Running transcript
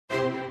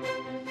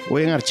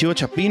Hoy en Archivo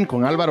Chapín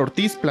con Álvaro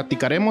Ortiz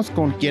platicaremos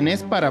con quien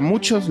es para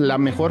muchos la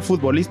mejor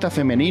futbolista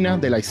femenina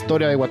de la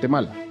historia de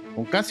Guatemala.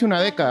 Con casi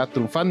una década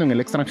triunfando en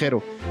el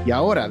extranjero y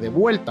ahora de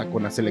vuelta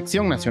con la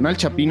selección nacional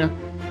chapina,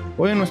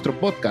 hoy en nuestro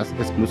podcast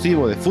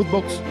exclusivo de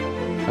Footbox,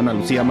 Ana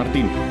Lucía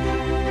Martínez.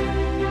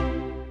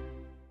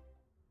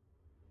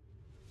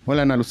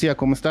 Hola Ana Lucía,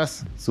 ¿cómo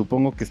estás?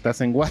 Supongo que estás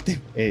en Guate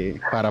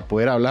para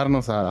poder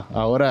hablarnos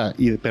ahora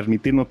y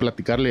permitirnos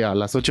platicarle a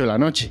las 8 de la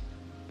noche.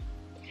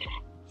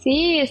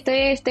 Sí,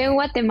 estoy en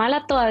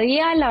Guatemala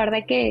todavía, la verdad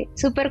que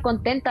súper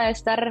contenta de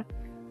estar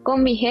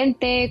con mi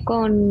gente,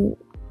 con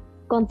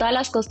todas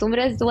las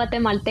costumbres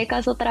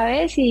guatemaltecas otra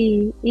vez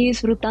y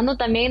disfrutando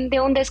también de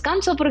un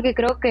descanso, porque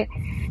creo que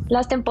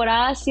las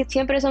temporadas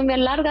siempre son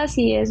bien largas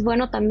y es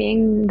bueno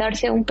también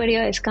darse un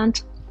periodo de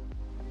descanso.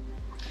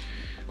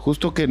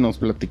 Justo que nos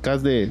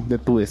platicas de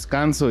tu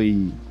descanso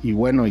y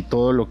bueno, y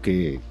todo lo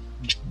que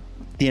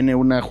tiene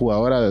una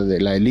jugadora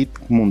de la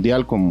elite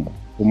mundial como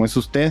es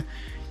usted,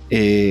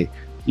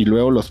 y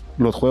luego los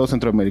Juegos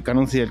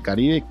Centroamericanos y del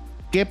Caribe,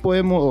 ¿qué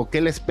podemos o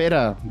qué le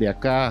espera de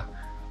acá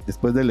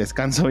después del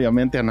descanso,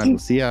 obviamente, Ana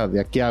Lucía, de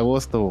aquí a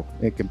agosto,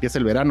 que empiece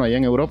el verano allá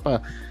en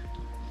Europa?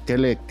 ¿Qué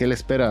le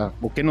espera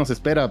o qué nos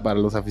espera para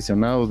los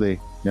aficionados de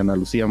Ana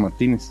Lucía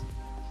Martínez?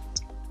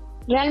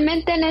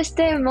 Realmente en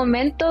este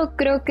momento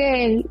creo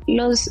que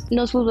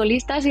los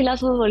futbolistas y las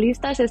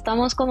futbolistas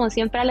estamos como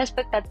siempre a la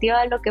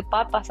expectativa de lo que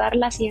pueda pasar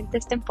las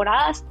siguientes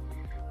temporadas.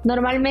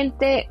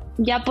 Normalmente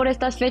ya por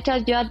estas fechas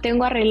yo ya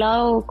tengo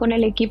arreglado con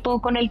el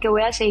equipo con el que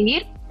voy a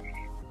seguir,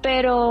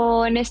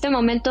 pero en este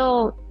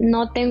momento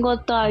no tengo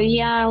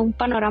todavía un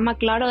panorama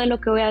claro de lo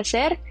que voy a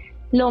hacer.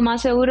 Lo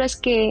más seguro es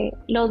que,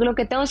 lo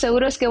que tengo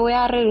seguro es que voy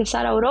a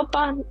regresar a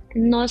Europa.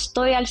 No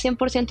estoy al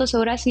 100%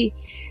 segura si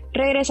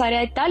regresaré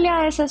a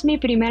Italia, esa es mi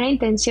primera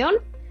intención,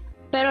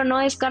 pero no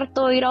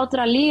descarto ir a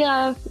otra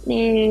liga,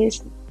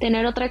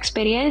 tener otra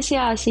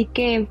experiencia, así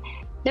que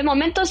de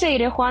momento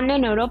seguiré jugando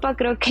en Europa.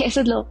 Creo que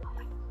eso es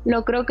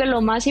creo que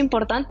lo más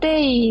importante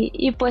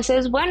y pues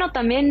es bueno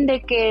también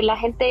de que la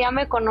gente ya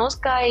me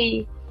conozca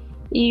y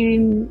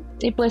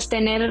pues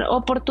tener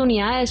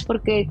oportunidades,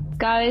 porque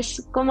cada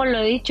vez, como lo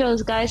he dicho,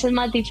 cada vez es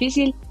más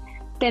difícil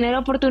tener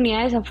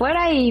oportunidades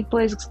afuera y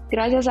pues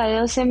gracias a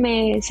Dios se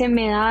me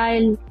da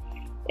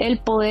el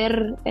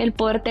poder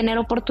tener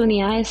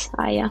oportunidades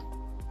allá.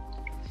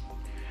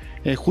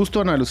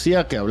 Justo Ana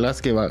Lucía, que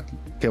hablas que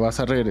vas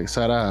a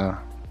regresar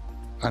a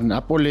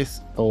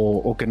Nápoles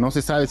o que no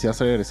se sabe si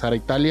vas a regresar a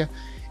Italia.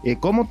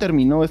 ¿Cómo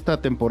terminó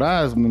esta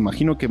temporada? Me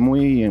imagino que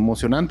muy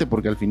emocionante,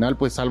 porque al final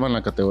pues salvan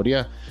la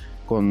categoría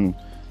con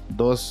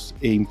dos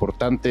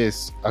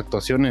importantes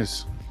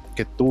actuaciones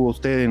que tuvo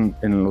usted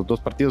en los dos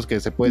partidos que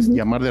se puede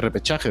llamar de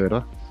repechaje,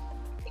 ¿verdad?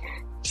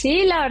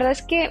 Sí, la verdad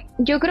es que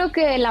yo creo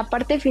que la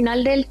parte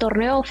final del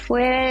torneo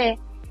fue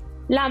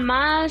la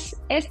más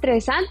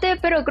estresante,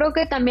 pero creo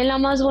que también la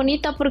más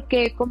bonita,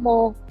 porque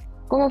como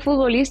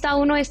futbolista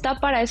uno está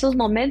para esos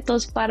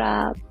momentos,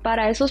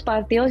 para esos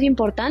partidos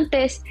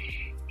importantes.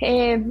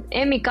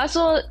 En mi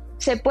caso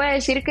se puede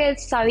decir que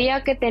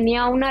sabía que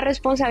tenía una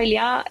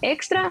responsabilidad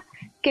extra,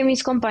 que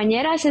mis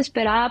compañeras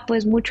esperaban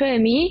pues mucho de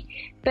mí,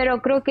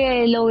 pero creo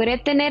que logré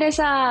tener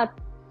esa,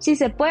 si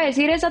se puede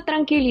decir, esa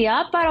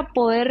tranquilidad para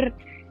poder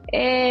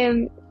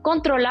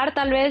controlar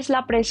tal vez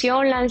la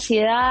presión, la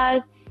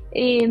ansiedad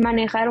y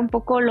manejar un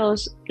poco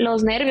los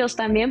nervios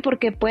también,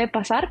 porque puede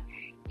pasar.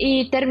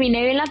 Y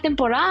terminé bien la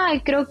temporada y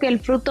creo que el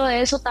fruto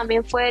de eso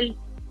también fue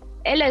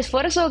el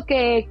esfuerzo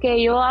que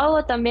yo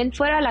hago también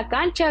fuera de la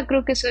cancha.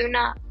 Creo que soy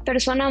una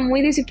persona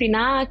muy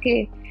disciplinada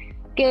que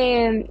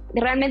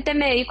realmente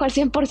me dedico al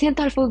 100%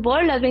 al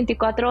fútbol, las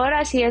 24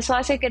 horas, y eso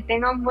hace que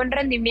tenga un buen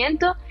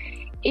rendimiento.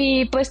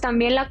 Y pues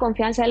también la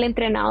confianza del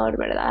entrenador,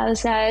 ¿verdad? O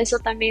sea, eso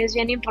también es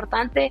bien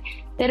importante.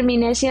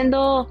 Terminé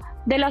siendo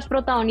de las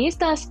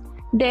protagonistas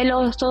de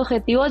los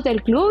objetivos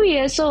del club y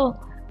eso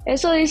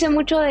dice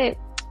mucho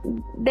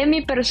de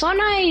mi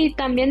persona y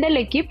también del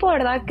equipo,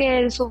 ¿verdad?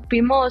 Que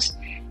supimos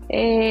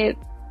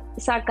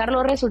sacar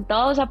los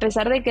resultados a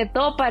pesar de que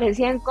todo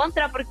parecía en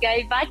contra, porque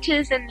hay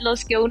baches en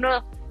los que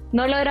uno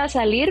no logra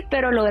salir,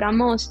 pero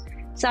logramos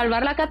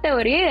salvar la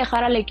categoría y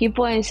dejar al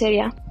equipo en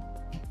Serie A.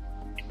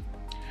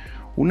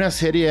 Una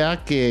Serie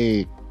A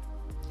que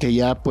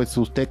ya pues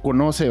usted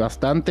conoce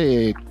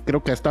bastante,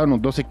 creo que ha estado en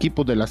los dos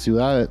equipos de la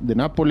ciudad de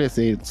Nápoles.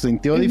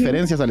 ¿Sintió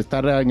diferencias al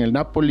estar en el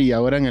Napoli y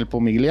ahora en el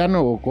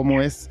Pomigliano, o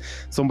cómo es?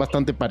 ¿Son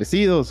bastante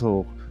parecidos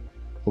o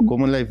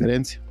cómo es la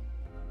diferencia?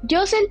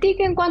 Yo sentí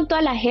que en cuanto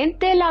a la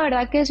gente, la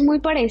verdad que es muy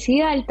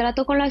parecida, el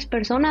trato con las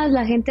personas,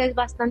 la gente es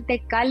bastante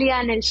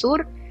cálida en el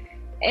sur,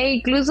 e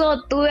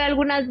incluso tuve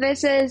algunas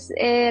veces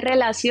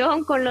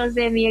relación con los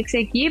de mi ex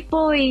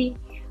equipo, y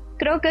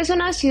creo que es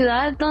una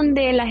ciudad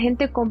donde la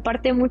gente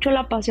comparte mucho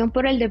la pasión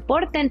por el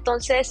deporte.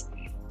 Entonces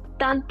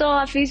tanto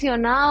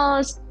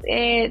aficionados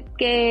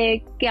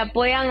que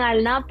apoyan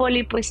al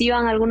Napoli pues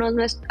iban a algunos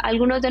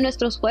de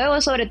nuestros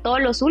juegos, sobre todo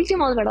los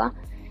últimos, ¿verdad?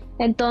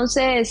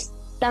 Entonces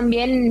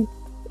también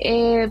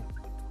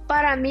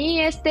para mí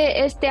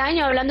este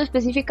año, hablando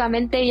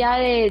específicamente ya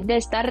de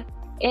estar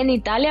en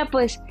Italia,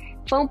 pues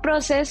fue un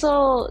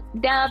proceso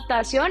de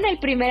adaptación el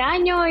primer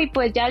año y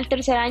pues ya el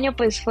tercer año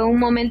pues fue un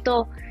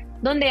momento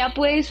donde ya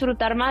pude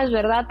disfrutar más,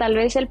 ¿verdad? Tal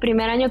vez el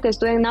primer año que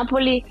estuve en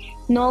Napoli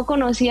no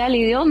conocía el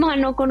idioma,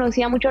 no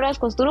conocía mucho las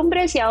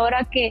costumbres y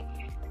ahora que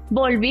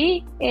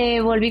volví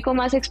con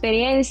más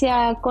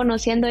experiencia,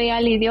 conociendo ya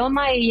el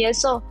idioma y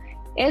eso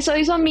hizo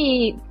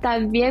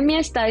también mi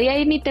estadía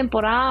y mi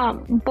temporada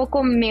un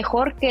poco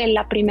mejor que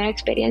la primera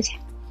experiencia.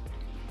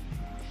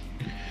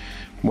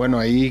 Bueno,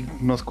 ahí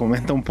nos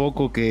comenta un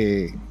poco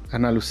que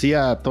Ana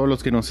Lucía, a todos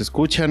los que nos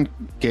escuchan,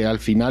 que al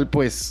final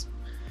pues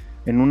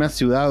en una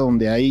ciudad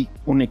donde hay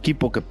un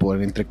equipo que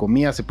por entre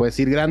comillas se puede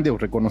decir grande o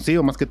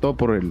reconocido más que todo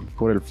por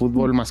el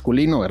fútbol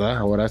masculino, ¿verdad?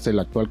 Ahora es el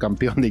actual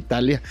campeón de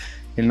Italia,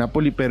 el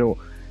Napoli, pero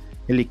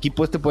el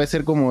equipo puede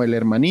ser como el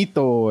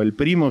hermanito o el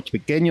primo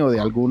pequeño de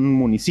algún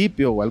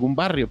municipio o algún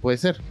barrio, puede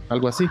ser,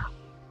 algo así.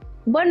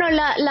 Bueno,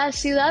 la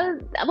ciudad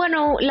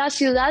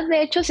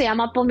de hecho se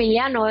llama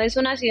Pomigliano, es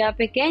una ciudad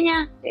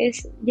pequeña,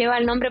 lleva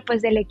el nombre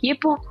pues del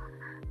equipo,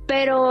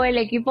 pero el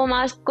equipo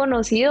más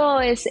conocido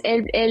es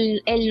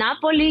el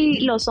Napoli,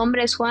 los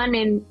hombres juegan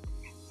en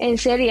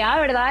Serie A,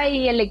 ¿verdad?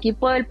 Y el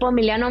equipo del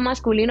Pomigliano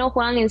masculino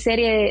juegan en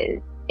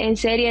Serie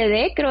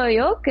D, creo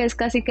yo, que es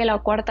casi que la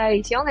cuarta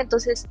división,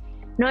 entonces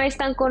no es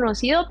tan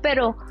conocido,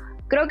 pero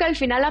creo que al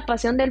final la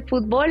pasión del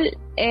fútbol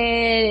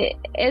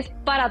es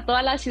para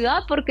toda la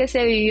ciudad porque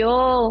se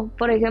vivió,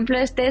 por ejemplo,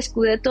 este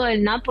scudetto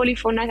del Napoli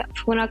fue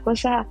una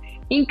cosa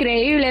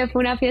increíble,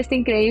 fue una fiesta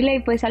increíble y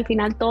pues al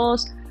final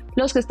todos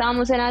los que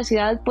estábamos en la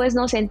ciudad pues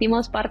nos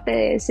sentimos parte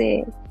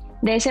de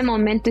ese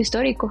momento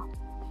histórico.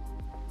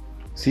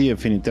 Sí,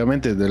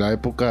 definitivamente, desde la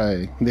época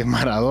de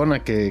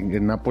Maradona que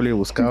el Napoli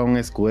buscaba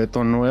un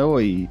scudetto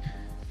nuevo y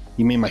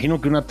me imagino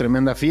que una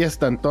tremenda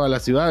fiesta en toda la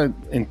ciudad,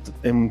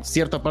 en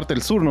cierta parte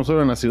del sur, no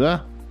solo en la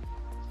ciudad.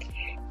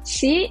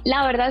 Sí,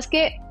 la verdad es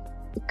que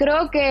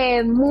creo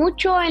que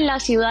mucho en la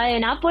ciudad de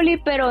Napoli,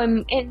 pero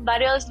en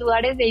varios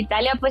lugares de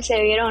Italia pues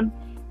se vieron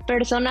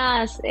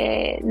personas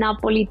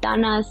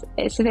napolitanas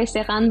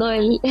festejando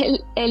el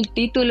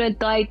título en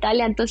toda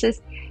Italia,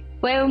 entonces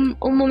fue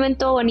un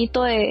momento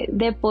bonito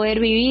de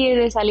poder vivir,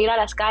 de salir a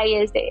las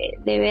calles,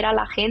 de ver a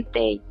la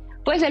gente.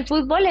 Pues el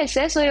fútbol es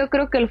eso, yo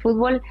creo que el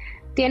fútbol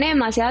tiene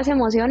demasiadas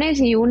emociones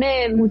y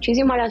une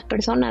muchísimo a las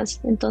personas,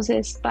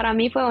 entonces para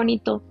mí fue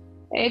bonito.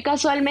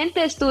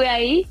 Casualmente estuve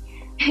ahí,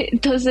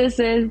 entonces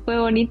fue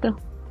bonito.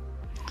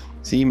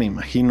 Sí, me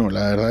imagino,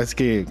 la verdad es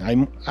que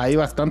hay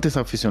bastantes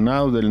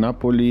aficionados del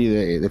Napoli,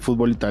 de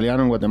fútbol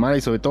italiano en Guatemala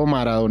y sobre todo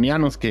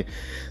maradonianos que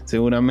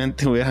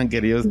seguramente hubieran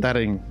querido estar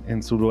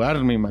en su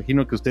lugar. Me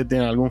imagino que usted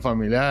tiene algún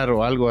familiar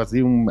o algo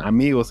así, un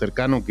amigo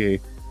cercano que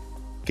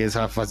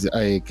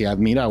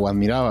admira o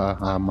admiraba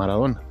a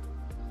Maradona.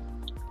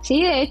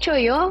 Sí, de hecho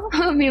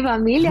mi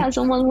familia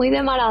somos muy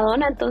de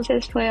Maradona,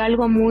 entonces fue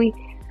algo muy,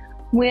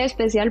 muy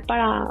especial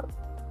para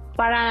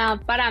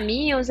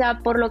mí, o sea,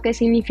 por lo que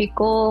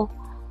significó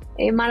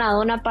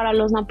Maradona para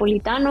los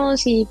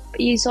napolitanos y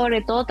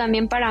sobre todo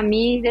también para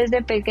mí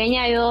desde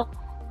pequeña. Yo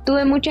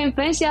tuve mucha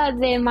influencia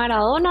de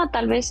Maradona,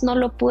 tal vez no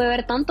lo pude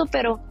ver tanto,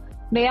 pero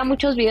veía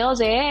muchos videos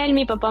de él,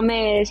 mi papá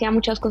me decía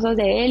muchas cosas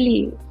de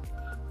él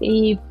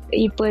y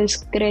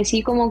pues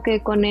crecí como que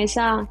con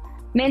esa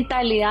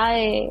mentalidad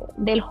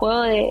del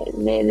juego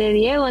de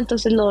Diego,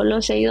 entonces lo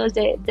he seguido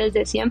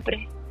desde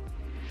siempre.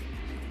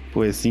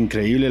 Pues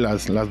increíble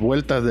las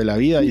vueltas de la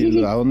vida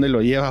y a dónde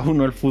lo lleva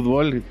uno el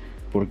fútbol,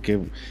 porque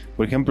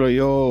por ejemplo en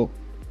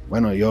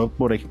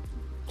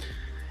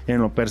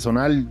lo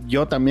personal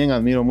yo también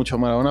admiro mucho a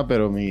Maradona,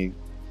 pero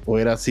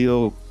hubiera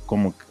sido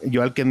como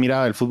yo al que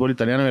admiraba el fútbol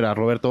italiano era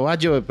Roberto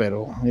Baggio,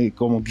 pero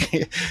como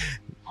que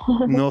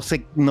no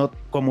sé,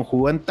 como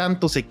jugó en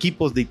tantos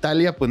equipos de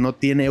Italia, pues no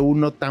tiene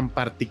uno tan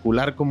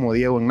particular como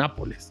Diego en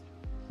Nápoles.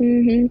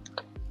 Uh-huh.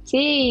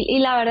 Sí, y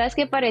la verdad es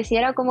que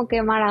pareciera como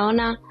que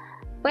Maradona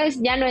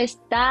pues ya no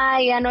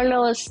está, ya no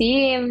lo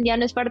siguen, ya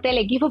no es parte del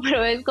equipo,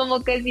 pero es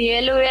como que si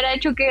él hubiera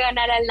hecho que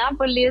ganara el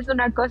Napoli, es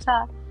una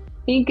cosa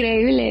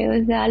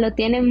increíble, o sea, lo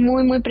tiene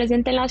muy muy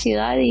presente en la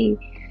ciudad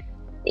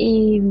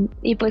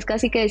y pues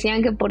casi que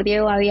decían que por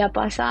Diego había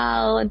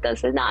pasado,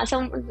 entonces nada,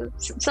 son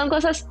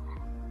cosas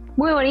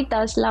muy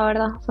bonitas, la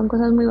verdad, son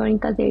cosas muy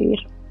bonitas de vivir.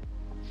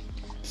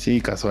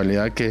 Sí,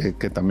 casualidad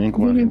que también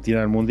con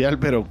Argentina el Mundial,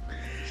 pero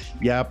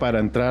ya para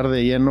entrar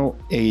de lleno,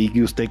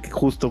 y usted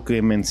justo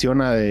que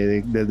menciona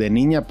desde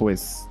niña,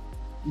 pues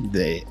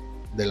de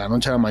la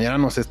noche a la mañana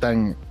no se está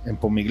en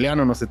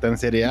Pomigliano, no se está en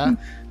Serie A.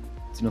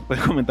 Si nos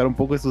puede comentar un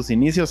poco de sus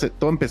inicios,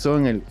 todo empezó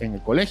en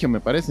el colegio, me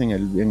parece,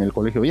 en el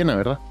Colegio Viena,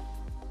 ¿verdad?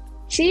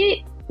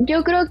 Sí,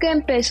 yo creo que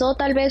empezó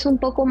tal vez un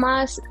poco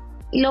más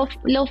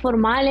lo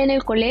formal en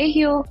el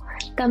colegio.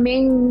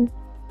 También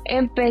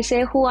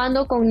empecé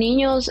jugando con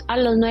niños a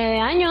los 9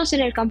 años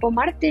en el Campo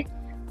Marte,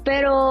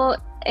 pero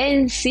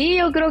en sí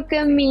yo creo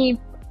que mi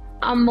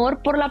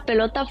amor por la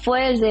pelota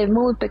fue desde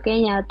muy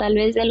pequeña, tal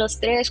vez de los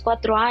 3,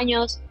 4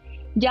 años.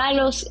 Ya a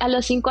los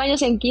 5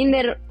 años en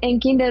Kinder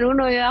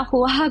 1 yo ya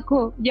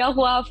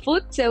jugaba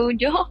fútbol, según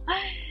yo.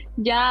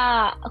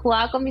 Ya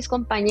jugaba con mis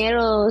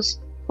compañeros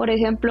por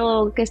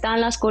ejemplo, que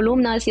estaban las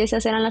columnas y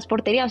esas eran las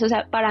porterías. O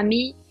sea, para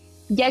mí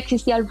ya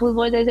existía el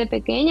fútbol desde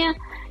pequeña.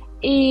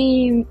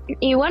 Y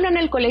bueno, en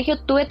el colegio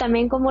tuve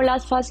también como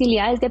las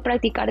facilidades de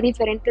practicar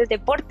diferentes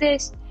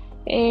deportes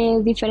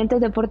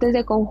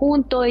de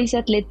conjunto, hice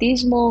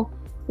atletismo,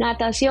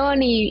 natación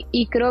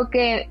y creo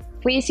que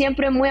fui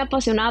siempre muy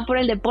apasionada por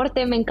el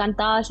deporte, me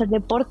encantaba hacer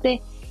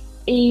deporte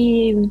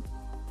y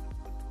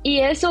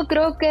eso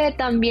creo que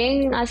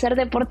también hacer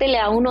deporte le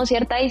da a uno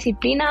cierta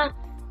disciplina.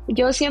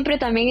 Yo siempre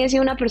también he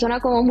sido una persona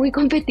como muy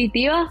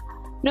competitiva,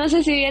 no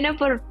sé si viene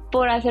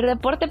por hacer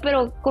deporte,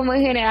 pero como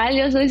en general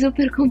yo soy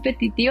súper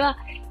competitiva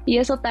y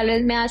eso tal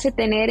vez me hace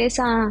tener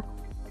esa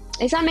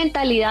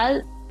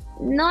mentalidad,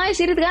 no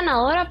decir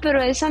ganadora,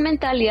 pero esa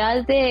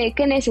mentalidad de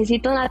que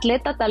necesito un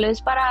atleta tal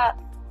vez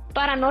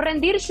para no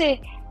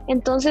rendirse.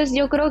 Entonces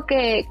yo creo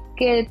que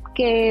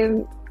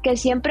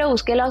siempre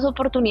busqué las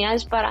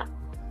oportunidades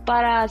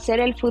para hacer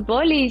el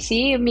fútbol y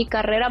sí, mi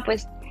carrera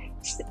pues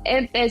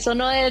empezó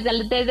no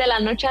desde la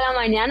noche a la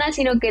mañana,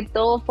 sino que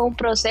todo fue un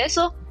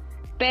proceso,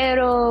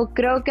 pero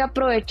creo que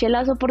aproveché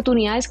las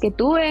oportunidades que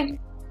tuve.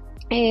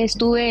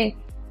 Estuve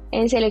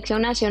en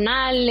selección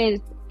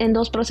nacional, en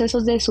 2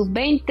 procesos de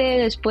sub-20,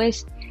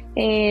 después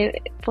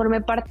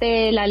formé parte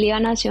de la Liga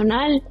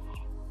Nacional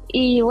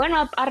y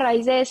bueno, a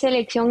raíz de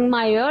selección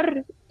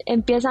mayor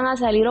empiezan a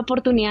salir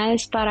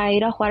oportunidades para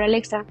ir a jugar al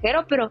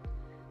extranjero, pero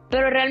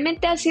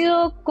realmente ha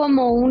sido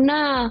como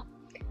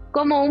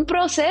un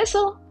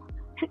proceso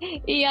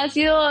y ha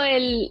sido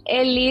el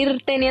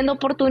ir teniendo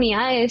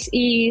oportunidades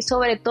y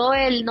sobre todo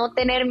el no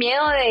tener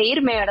miedo de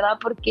irme, ¿verdad?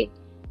 Porque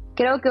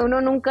creo que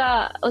uno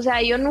nunca, o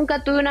sea, yo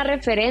nunca tuve una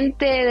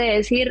referente de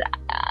decir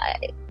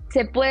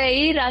se puede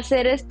ir a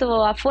hacer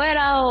esto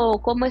afuera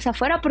o cómo es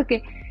afuera,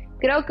 porque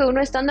creo que uno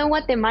estando en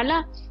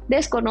Guatemala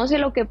desconoce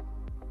lo que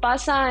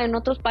pasa en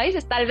otros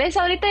países. Tal vez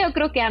ahorita yo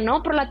creo que ya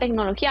no por la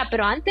tecnología,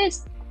 pero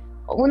antes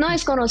uno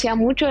desconocía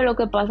mucho de lo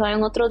que pasaba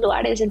en otros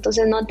lugares,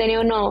 entonces no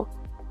tenía uno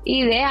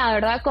idea,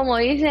 ¿verdad? Como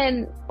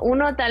dicen,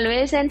 uno tal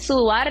vez en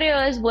su barrio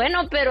es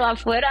bueno, pero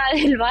afuera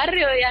del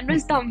barrio ya no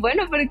es tan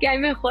bueno porque hay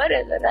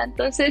mejores, ¿verdad?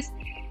 Entonces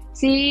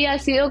sí ha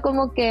sido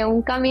como que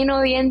un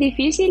camino bien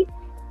difícil,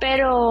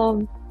 pero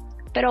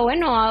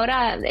bueno,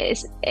 ahora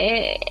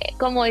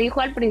como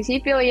dijo al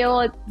principio,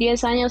 llevo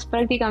 10 años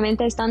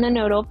prácticamente estando en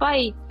Europa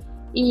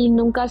y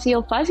nunca ha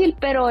sido fácil,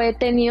 pero he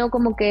tenido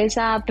como que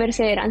esa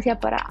perseverancia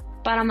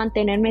para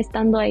mantenerme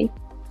estando ahí.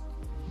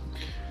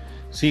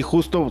 Sí,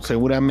 justo,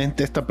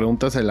 seguramente esta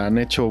pregunta se la han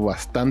hecho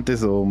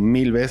bastantes o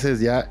 1000 veces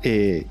ya.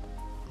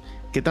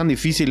 ¿Qué tan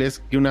difícil es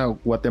que una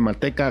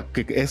guatemalteca,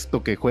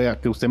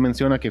 que usted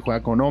menciona, que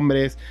juega con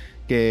hombres,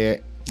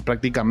 que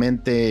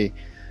prácticamente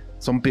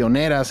son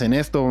pioneras en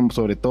esto,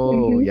 sobre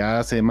todo ya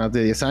hace más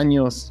de 10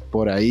 años,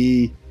 por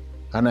ahí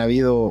han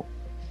habido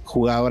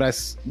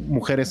jugadoras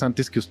mujeres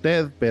antes que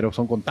usted, pero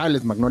son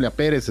contables, Magnolia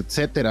Pérez,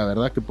 etcétera,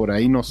 ¿verdad? Que por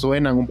ahí nos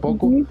suenan un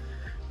poco,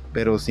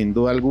 pero sin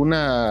duda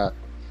alguna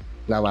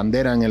la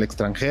bandera en el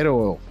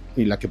extranjero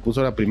y la que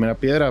puso la primera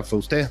piedra fue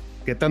usted.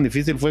 ¿Qué tan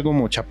difícil fue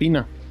como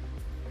chapina?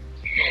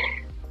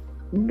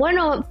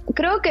 Bueno,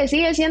 creo que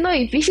sigue siendo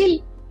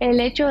difícil el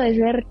hecho de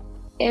ser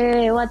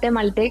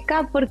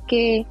guatemalteca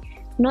porque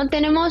no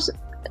tenemos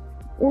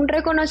un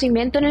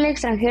reconocimiento en el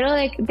extranjero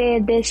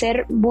de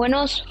ser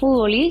buenos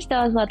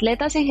futbolistas o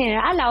atletas en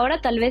general.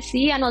 Ahora tal vez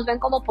sí, ya nos ven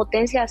como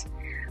potencias,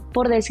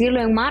 por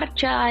decirlo, en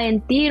marcha,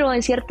 en tiro,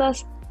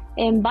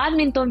 en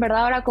badminton,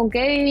 ¿verdad? Ahora con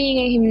Kevin,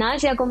 en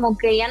gimnasia, como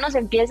que ya nos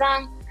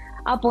empiezan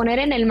a poner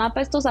en el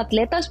mapa estos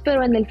atletas,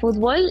 pero en el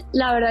fútbol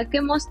la verdad que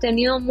hemos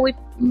tenido muy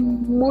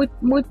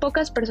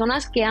pocas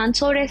personas que han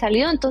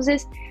sobresalido,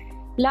 entonces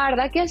la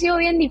verdad que ha sido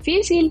bien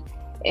difícil.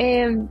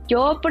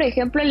 Yo, por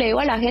ejemplo, le digo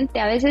a la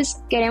gente, a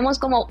veces queremos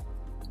como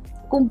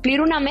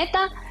cumplir una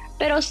meta,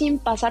 pero sin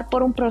pasar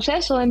por un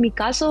proceso. En mi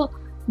caso,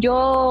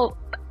 yo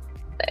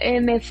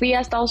me fui a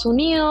Estados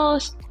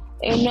Unidos,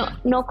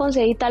 no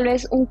conseguí tal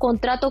vez un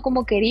contrato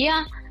como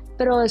quería,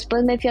 pero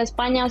después me fui a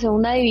España a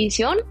segunda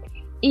división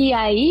y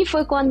ahí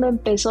fue cuando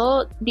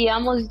empezó,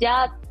 digamos,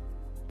 ya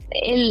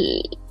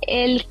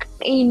el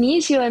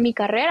inicio de mi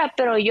carrera,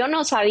 pero yo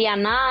no sabía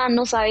nada,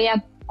 no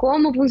sabía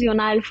cómo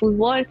funcionaba el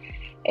fútbol,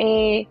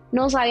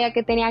 no sabía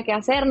qué tenía que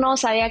hacer, no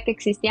sabía que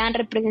existían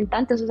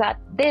representantes, o sea,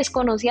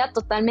 desconocía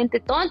totalmente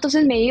todo,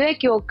 entonces me iba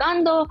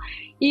equivocando,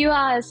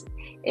 ibas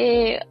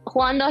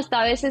jugando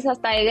a veces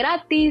hasta de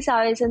gratis,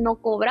 a veces no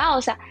cobraba,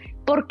 o sea,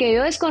 porque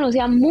yo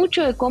desconocía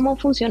mucho de cómo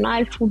funcionaba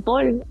el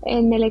fútbol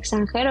en el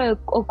extranjero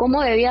o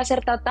cómo debía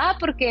ser tratada,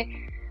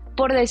 porque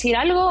por decir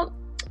algo,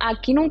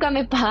 aquí nunca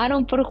me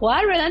pagaron por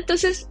jugar, ¿verdad?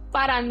 Entonces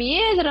para mí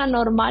era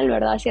normal,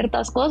 ¿verdad?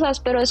 Ciertas cosas,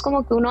 pero es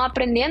como que uno va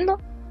aprendiendo,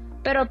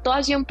 pero todo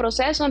ha sido un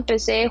proceso.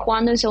 Empecé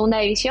jugando en segunda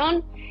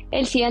división,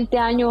 el siguiente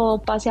año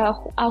pasé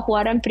a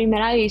jugar en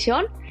primera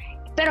división,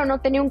 pero no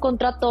tenía un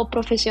contrato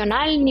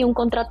profesional ni un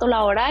contrato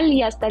laboral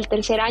y hasta el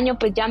tercer año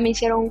pues ya me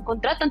hicieron un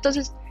contrato,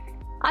 entonces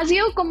ha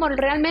sido como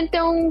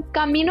realmente un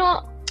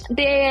camino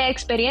de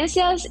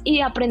experiencias y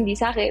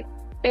aprendizaje,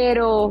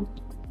 pero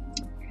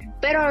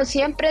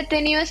siempre he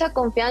tenido esa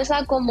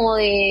confianza como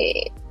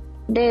de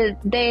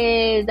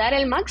de dar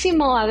el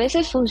máximo. A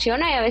veces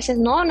funciona y a veces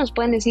no, nos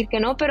pueden decir que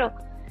no,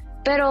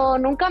 pero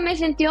nunca me he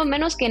sentido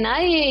menos que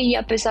nadie, y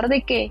a pesar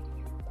de que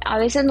a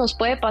veces nos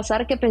puede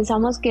pasar que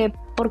pensamos que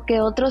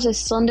porque otros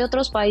son de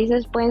otros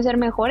países pueden ser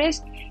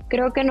mejores,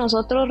 creo que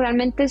nosotros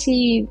realmente,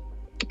 si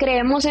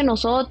creemos en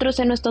nosotros,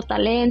 en nuestro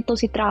talento,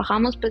 si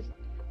trabajamos, pues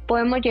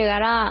podemos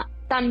llegar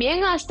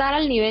también a estar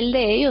al nivel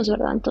de ellos,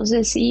 ¿verdad?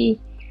 Entonces sí,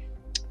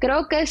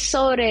 creo que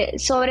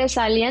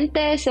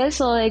sobresaliente es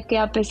eso, de que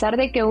a pesar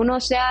de que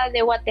uno sea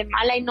de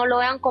Guatemala y no lo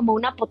vean como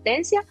una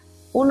potencia,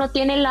 uno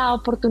tiene la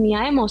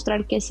oportunidad de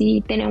mostrar que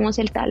sí tenemos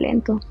el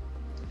talento.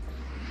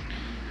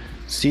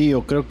 Sí,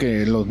 yo creo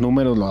que los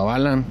números lo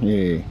avalan,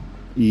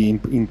 y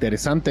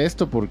interesante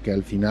esto porque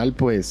al final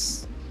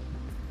pues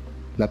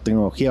la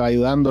tecnología va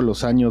ayudando,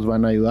 los años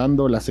van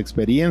ayudando, las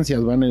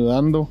experiencias van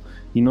ayudando,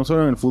 y no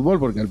solo en el fútbol,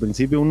 porque al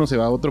principio uno se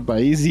va a otro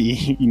país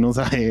y no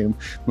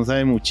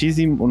sabe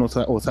muchísimo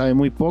o sabe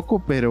muy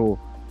poco, pero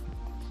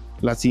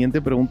la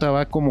siguiente pregunta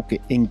va como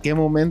que ¿en qué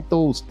momento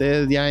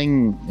usted ya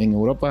en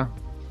Europa,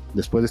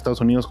 después de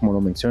Estados Unidos, como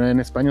lo menciona en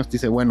España, usted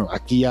dice, bueno,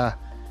 aquí ya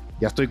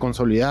estoy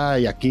consolidada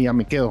y aquí ya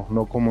me quedo,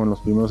 no como en los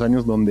primeros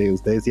años donde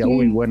usted decía,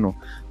 uy, bueno,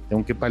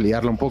 tengo que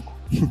paliarla un poco?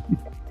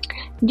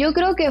 Yo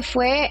creo que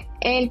fue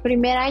el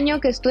primer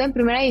año que estuve en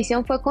primera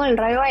división, fue con el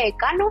Rayo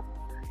Vallecano.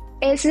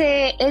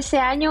 Ese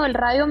año el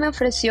Rayo me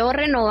ofreció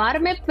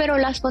renovarme, pero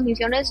las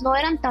condiciones no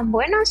eran tan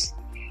buenas.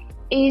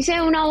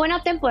 Hice una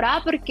buena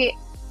temporada porque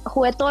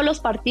jugué todos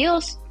los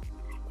partidos.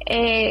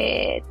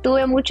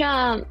 Tuve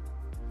mucha...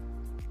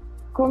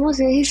 ¿Cómo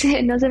se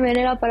dice? No se me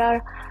viene la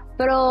palabra.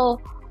 Pero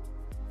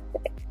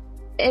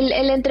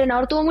el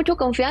entrenador tuvo mucha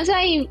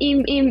confianza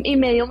y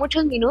me dio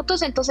muchos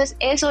minutos. Entonces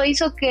eso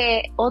hizo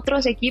que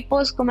otros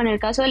equipos, como en el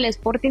caso del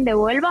Sporting de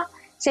Huelva,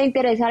 se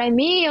interesara en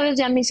mí. Ellos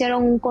ya me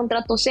hicieron un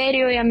contrato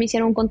serio, ya me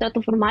hicieron un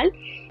contrato formal.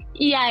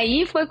 Y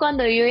ahí fue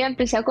cuando yo ya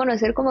empecé a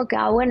conocer como que,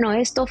 bueno,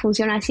 esto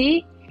funciona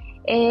así.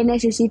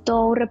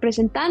 Necesito un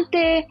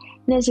representante,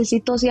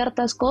 necesito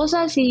ciertas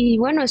cosas. Y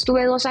bueno,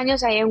 estuve 2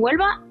 años ahí en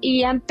Huelva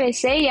y ya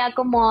empecé ya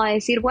como a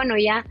decir, bueno,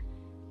 ya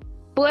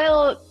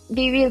puedo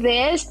vivir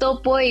de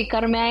esto, puedo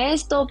dedicarme a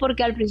esto,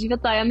 porque al principio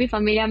todavía mi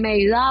familia me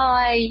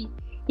ayudaba y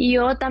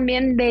yo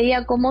también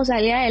veía cómo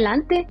salía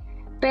adelante,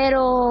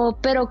 pero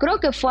creo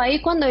que fue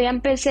ahí cuando ya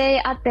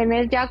empecé a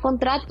tener ya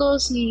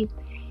contratos y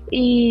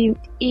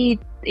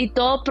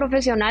todo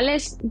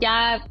profesionales.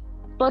 Ya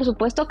por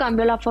supuesto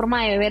cambió la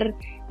forma de ver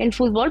el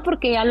fútbol,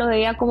 porque ya lo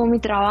veía como mi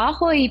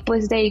trabajo y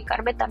pues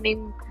dedicarme también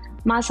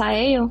más a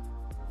ello.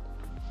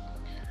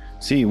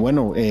 Sí,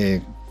 bueno,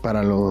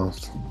 para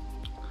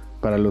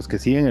los que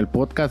siguen el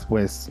podcast,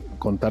 pues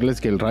contarles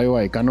que el Rayo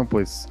Vallecano,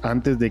 pues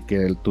antes de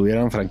que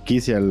tuvieran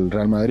franquicia el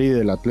Real Madrid,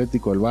 el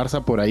Atlético, el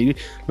Barça, por ahí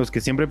los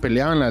que siempre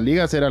peleaban las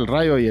ligas era el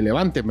Rayo y el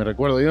Levante, me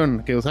recuerdo yo en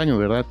aquellos años,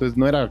 ¿verdad? Entonces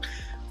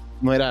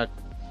no era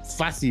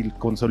fácil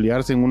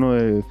consolidarse en uno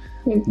de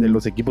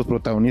los equipos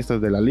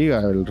protagonistas de la liga.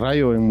 El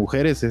Rayo en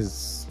mujeres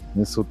es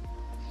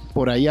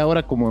por ahí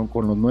ahora, como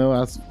con las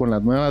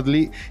nuevas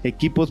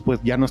equipos, pues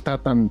ya no está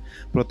tan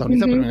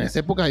protagonista, pero en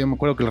esa época yo me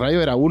acuerdo que el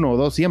Rayo era 1 o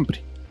 2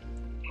 siempre.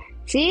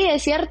 Sí,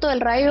 es cierto, el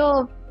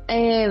Rayo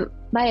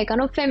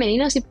Vallecano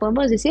femenino, si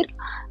podemos decir,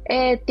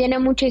 tiene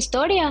mucha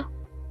historia.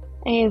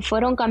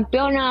 Fueron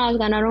campeonas,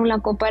 ganaron la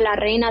Copa de la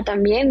Reina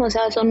también, o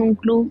sea, son un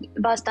club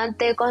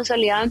bastante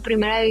consolidado en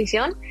primera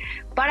división.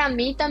 Para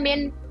mí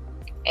también,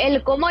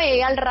 el cómo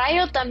llegué al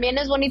Rayo también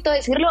es bonito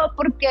decirlo,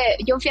 porque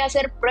yo fui a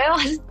hacer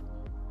pruebas.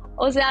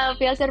 O sea,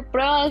 fui a hacer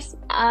pruebas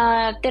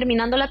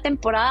terminando la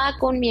temporada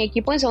con mi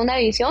equipo en segunda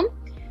división.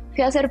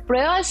 Fui a hacer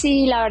pruebas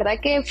y la verdad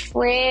que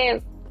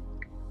fue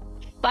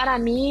para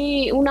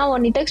mí una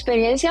bonita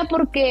experiencia,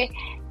 porque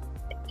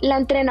la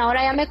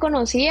entrenadora ya me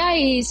conocía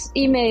y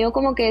me dio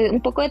como que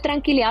un poco de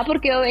tranquilidad,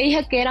 porque yo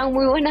veía que eran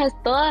muy buenas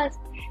todas.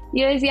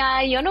 Yo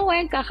decía, yo no voy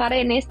a encajar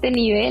en este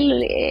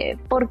nivel,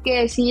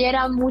 porque sí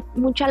era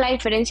mucha la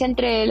diferencia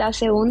entre la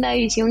segunda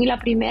división y la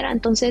primera.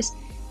 Entonces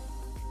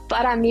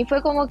para mí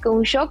fue como que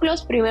un shock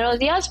los primeros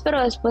días,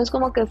 pero después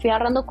como que fui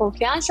agarrando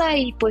confianza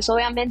y pues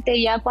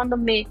obviamente ya cuando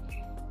me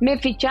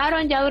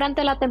ficharon ya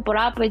durante la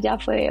temporada, pues ya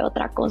fue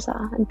otra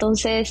cosa.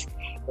 Entonces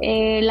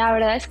la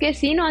verdad es que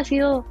sí, no ha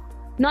sido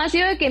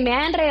de que me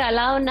hayan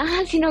regalado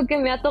nada, sino que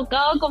me ha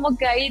tocado como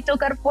que ahí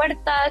tocar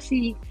puertas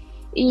y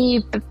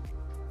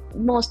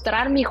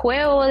mostrar mi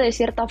juego de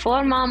cierta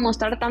forma,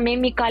 mostrar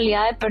también mi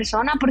calidad de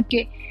persona,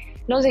 porque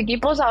los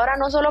equipos ahora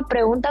no solo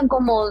preguntan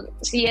como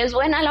si es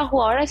buena la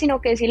jugadora,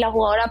 sino que si la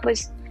jugadora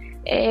pues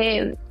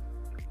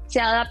se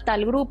adapta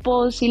al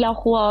grupo, si la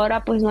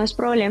jugadora pues no es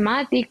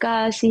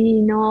problemática,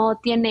 si no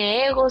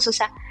tiene egos. O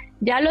sea,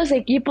 ya los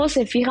equipos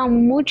se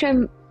fijan mucho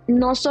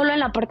no solo en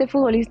la parte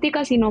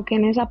futbolística, sino que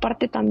en esa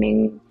parte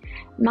también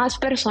más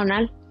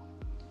personal.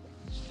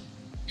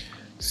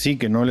 Sí,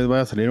 que no les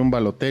vaya a salir un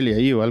Balotelli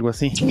ahí o algo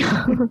así.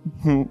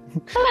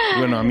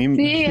 Bueno, a mí...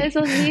 Sí,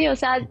 eso sí, o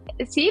sea,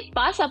 sí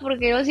pasa,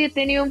 porque yo sí he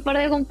tenido un par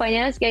de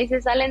compañeras que ahí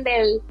se salen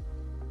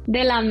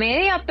de la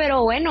media,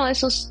 pero bueno,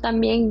 eso es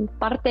también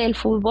parte del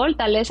fútbol.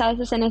 Tal vez a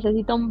veces se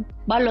necesita un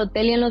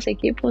Balotelli en los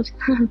equipos.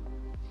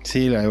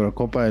 Sí, la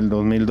Eurocopa del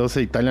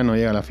 2012, Italia no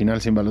llega a la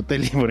final sin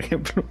Balotelli, por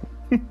ejemplo.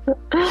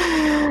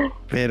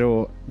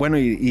 Pero bueno,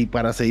 y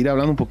para seguir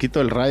hablando un poquito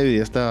del Rayo y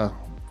de esta,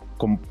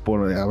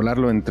 por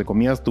hablarlo entre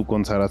comillas, tu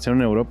consagración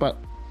en Europa,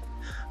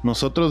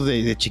 nosotros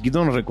de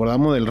chiquitos nos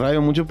recordamos del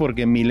Rayo mucho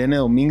porque Milene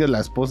Domínguez, la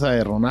esposa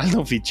de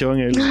Ronaldo, fichó en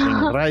el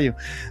Rayo.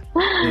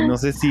 No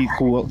sé si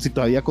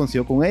todavía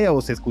coincidió con ella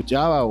o se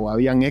escuchaba o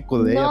habían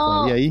ecos de ella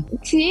todavía ahí.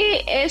 Sí,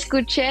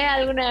 escuché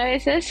alguna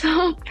vez eso,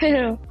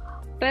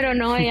 pero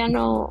no, ella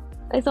no,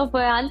 eso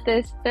fue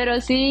antes,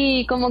 pero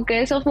sí, como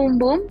que eso fue un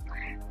boom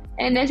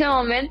en ese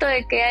momento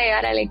de que ella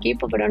llegara al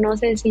equipo, pero no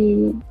sé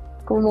si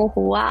cómo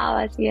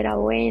jugaba, si era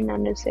buena,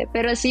 no sé,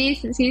 pero sí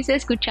se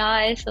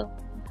escuchaba eso.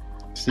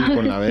 Sí,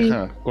 con la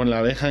abeja, sí. Con la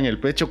abeja en el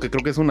pecho, que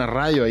creo que es una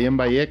Rayo ahí en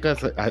Vallecas.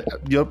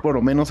 Yo por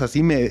lo menos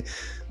así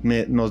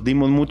nos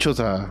dimos muchos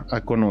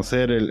a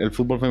conocer el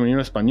fútbol femenino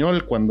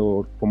español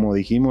cuando, como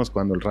dijimos,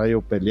 cuando el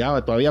Rayo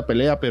peleaba, todavía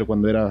pelea, pero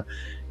cuando era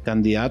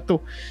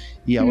candidato.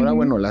 Y ahora,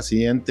 bueno, la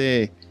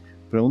siguiente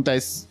pregunta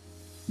es,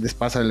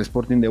 pasa el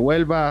Sporting de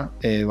Huelva,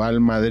 va al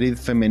Madrid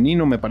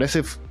femenino, me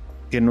parece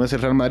que no es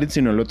el Real Madrid,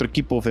 sino el otro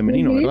equipo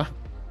femenino, ¿verdad?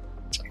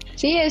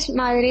 Sí, es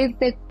Madrid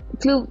de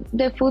Club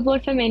de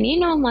Fútbol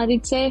Femenino,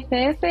 Madrid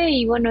CFF,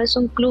 y bueno, es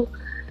un club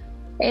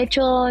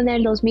hecho en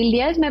el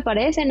 2010, me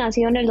parece,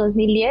 nació en el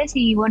 2010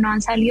 y bueno,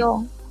 han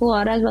salido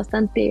jugadoras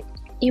bastante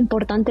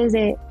importantes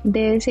de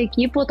ese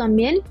equipo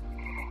también.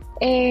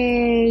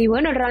 Y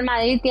bueno, el Real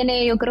Madrid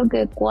tiene, yo creo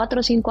que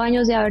 4 o 5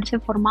 años de haberse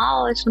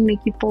formado, es un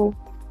equipo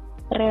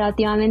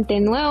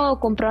relativamente nuevo,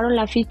 compraron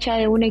la ficha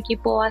de un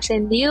equipo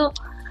ascendido.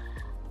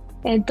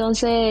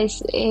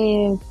 Entonces,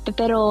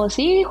 pero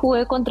sí,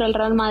 jugué contra el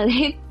Real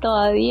Madrid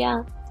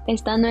todavía,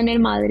 estando en el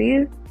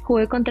Madrid,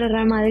 jugué contra el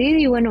Real Madrid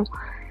y bueno,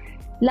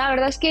 la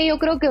verdad es que yo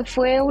creo que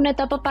fue una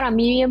etapa para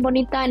mí bien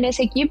bonita en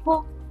ese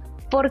equipo,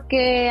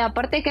 porque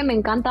aparte de que me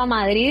encanta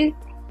Madrid,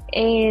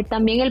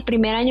 también el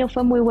primer año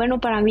fue muy bueno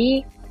para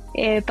mí,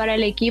 para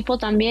el equipo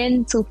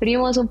también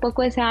sufrimos un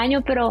poco ese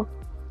año, pero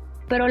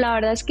la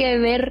verdad es que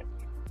ver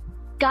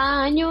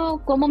cada año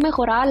cómo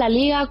mejoraba la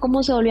liga,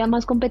 cómo se volvía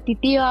más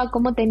competitiva,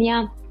 cómo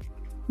tenía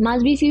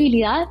más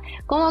visibilidad,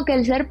 como que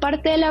el ser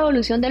parte de la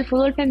evolución del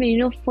fútbol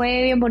femenino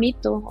fue bien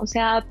bonito, o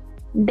sea,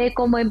 de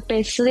cómo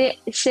empecé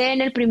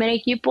en el primer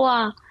equipo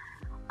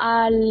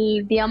al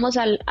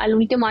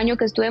último año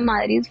que estuve en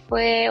Madrid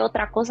fue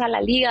otra cosa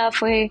la liga,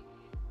 fue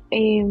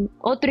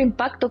otro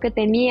impacto que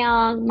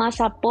tenía,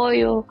 más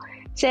apoyo,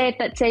 se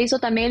hizo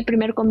también el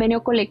primer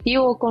convenio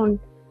colectivo con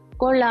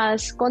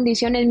las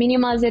condiciones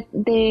mínimas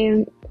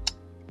de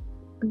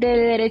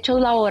derechos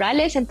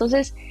laborales,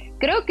 entonces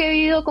creo que he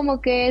vivido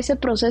como que ese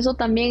proceso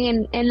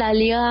también en la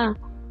liga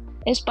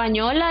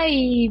española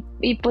y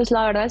pues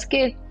la verdad es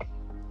que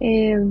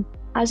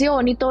ha sido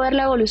bonito ver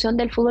la evolución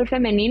del fútbol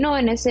femenino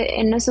en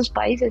esos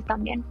países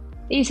también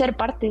y ser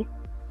parte.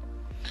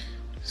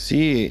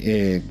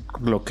 Sí,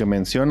 lo que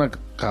menciona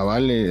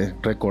cabal,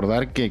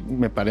 recordar que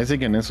me parece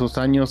que en esos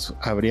años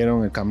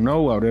abrieron el Camp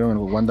Nou, abrieron el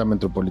Wanda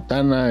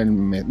Metropolitana, el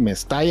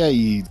Mestalla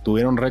y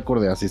tuvieron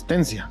récord de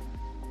asistencia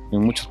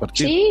en muchos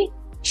partidos.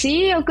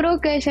 Sí, yo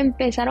creo que se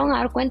empezaron a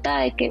dar cuenta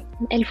de que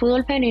el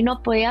fútbol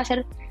femenino podía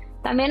ser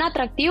también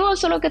atractivo,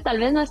 solo que tal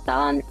vez no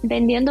estaban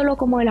vendiéndolo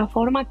como de la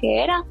forma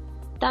que era.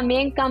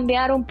 También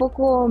cambiar un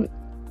poco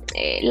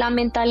la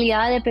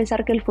mentalidad de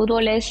pensar que el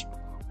fútbol es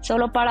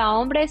solo para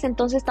hombres,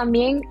 entonces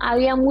también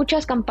había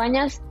muchas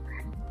campañas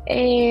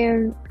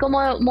como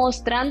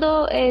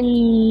mostrando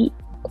el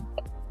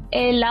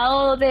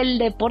lado del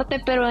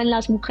deporte pero en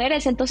las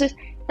mujeres, entonces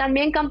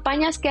también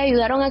campañas que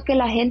ayudaron a que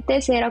la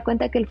gente se diera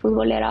cuenta que el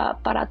fútbol era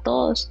para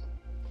todos.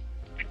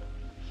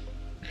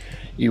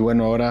 Y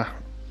bueno, ahora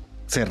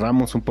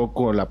cerramos un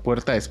poco la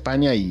puerta a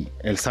España y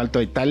el salto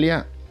a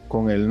Italia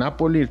con el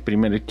Napoli, el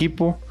primer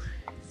equipo,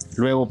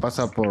 luego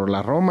pasa por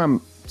la Roma,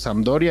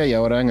 Sampdoria y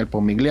ahora en el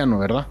Pomigliano,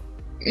 ¿verdad?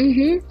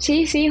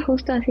 Sí,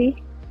 justo así.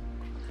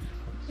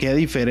 ¿Qué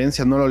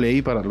diferencias? No lo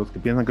leí para los que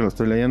piensan que lo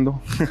estoy leyendo.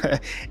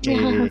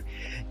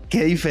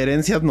 ¿Qué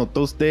diferencias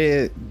notó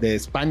usted de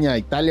España a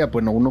Italia?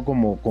 Bueno, uno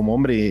como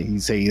hombre y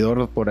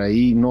seguidor por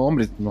ahí, no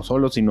hombre, no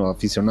solo, sino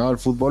aficionado al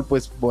fútbol,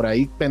 pues por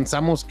ahí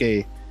pensamos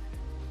que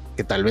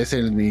tal vez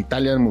en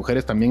Italia en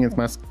mujeres también es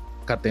más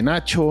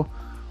catenacho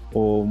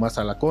o más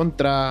a la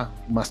contra,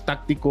 más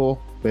táctico,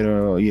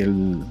 pero y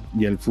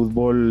el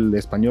fútbol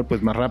español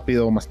pues más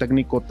rápido, más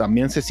técnico,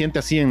 también se siente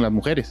así en las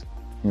mujeres,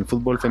 en el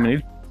fútbol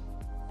femenil.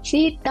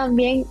 Sí,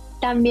 también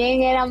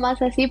era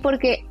más así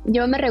porque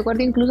yo me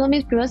recuerdo incluso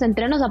mis primeros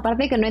entrenos,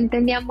 aparte de que no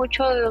entendía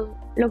mucho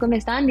lo que me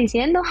estaban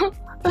diciendo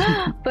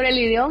por el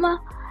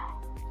idioma,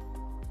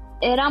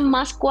 eran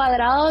más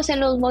cuadrados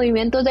en los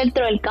movimientos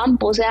dentro del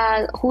campo, o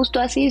sea, justo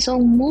así,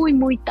 son muy,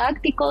 muy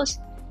tácticos.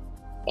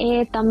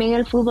 También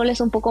el fútbol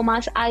es un poco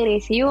más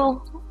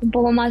agresivo, un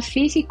poco más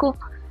físico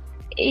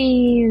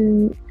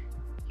y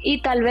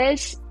tal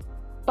vez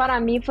para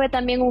mí fue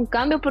también un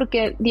cambio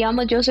porque,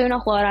 digamos, yo soy una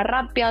jugadora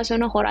rápida, soy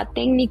una jugadora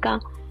técnica,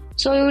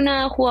 soy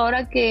una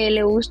jugadora que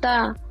le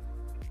gusta,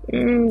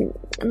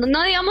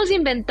 no digamos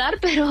inventar,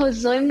 pero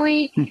soy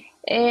muy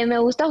Me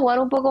gusta jugar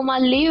un poco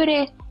más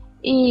libre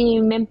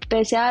y me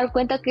empecé a dar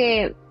cuenta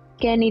que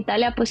en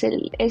Italia pues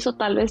eso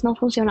tal vez no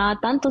funcionaba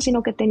tanto,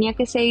 sino que tenía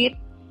que seguir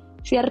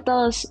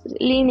ciertos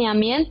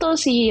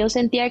lineamientos y yo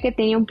sentía que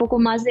tenía un poco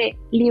más de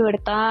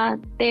libertad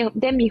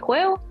de mi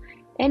juego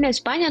en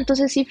España.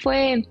 Entonces sí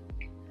fue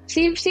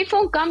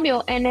un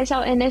cambio en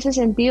ese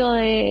sentido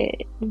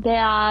de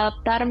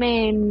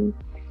adaptarme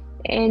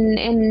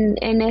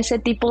en ese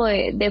tipo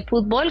de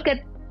fútbol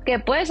que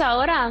pues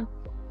ahora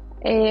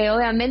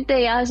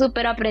obviamente ya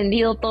súper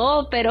aprendido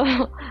todo, pero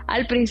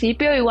al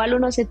principio igual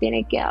uno se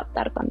tiene que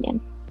adaptar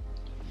también.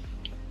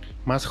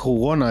 Más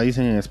jugona,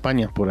 dicen en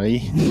España, por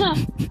ahí.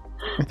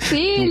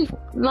 Sí,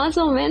 más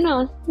o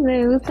menos.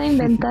 Me gusta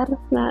inventar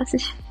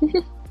frases.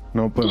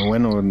 No, pues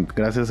bueno,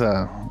 gracias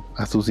a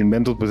sus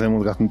inventos pues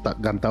hemos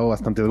cantado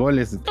bastantes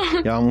goles.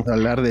 Ya vamos a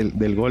hablar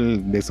del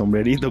gol de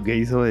sombrerito que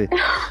hizo en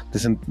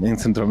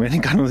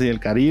Centroamericanos y el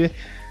Caribe.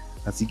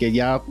 Así que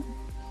ya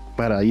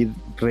para ir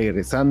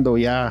regresando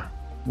ya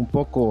un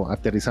poco,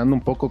 aterrizando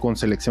un poco con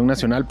selección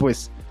nacional,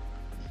 pues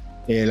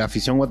la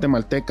afición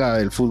guatemalteca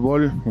del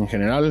fútbol en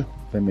general,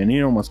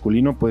 femenino,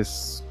 masculino,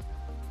 pues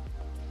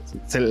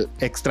se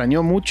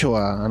extrañó mucho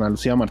a Ana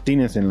Lucía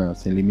Martínez en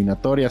las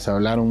eliminatorias.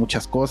 Hablaron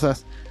muchas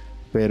cosas,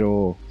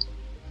 pero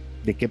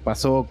de qué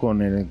pasó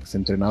con el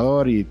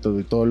exentrenador y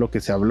todo lo que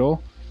se habló.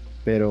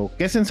 Pero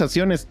 ¿qué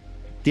sensaciones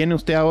tiene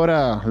usted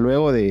ahora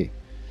luego de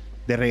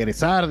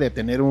regresar, de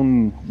tener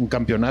un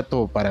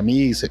campeonato para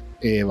mí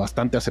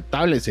bastante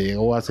aceptable? Se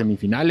llegó a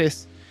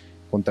semifinales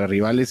contra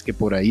rivales que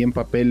por ahí en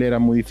papel era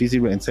muy difícil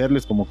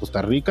vencerles, como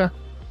Costa Rica.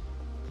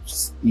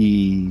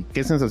 ¿Y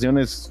qué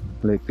sensaciones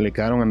le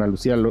quedaron a Ana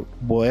Lucía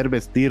poder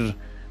vestir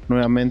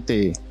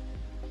nuevamente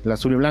el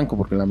azul y blanco?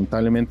 Porque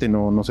lamentablemente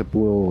no se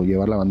pudo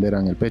llevar la bandera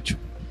en el pecho.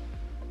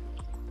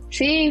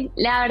 Sí,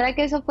 la verdad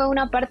que eso fue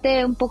una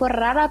parte un poco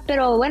rara,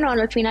 pero bueno,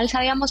 al final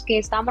sabíamos que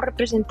estábamos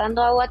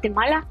representando a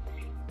Guatemala.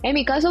 En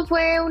mi caso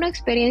fue una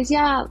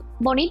experiencia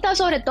bonita,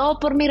 sobre todo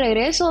por mi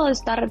regreso,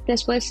 estar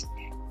después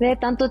de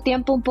tanto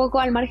tiempo un poco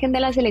al margen de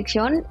la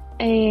selección.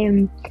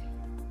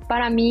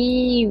 Para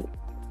mí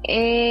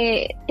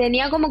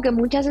tenía como que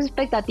muchas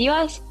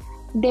expectativas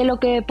de lo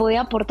que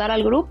podía aportar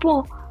al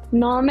grupo.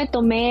 No me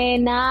tomé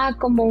nada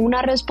como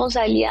una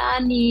responsabilidad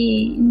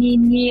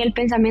ni el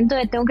pensamiento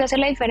de tengo que hacer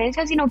la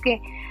diferencia, sino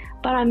que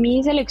para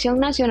mí selección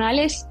nacional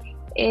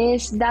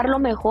es dar lo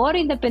mejor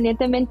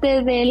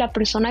independientemente de la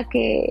persona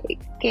que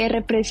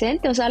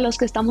represente. O sea, los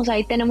que estamos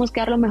ahí tenemos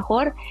que dar lo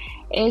mejor.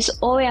 Es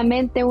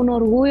obviamente un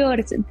orgullo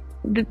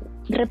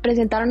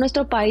representar a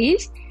nuestro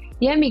país,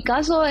 y en mi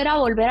caso era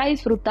volver a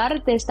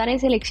disfrutar de estar en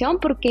selección,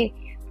 porque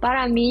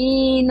para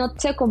mí no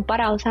se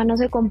compara, o sea, no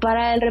se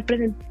compara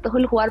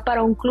el jugar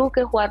para un club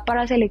que jugar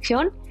para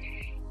selección.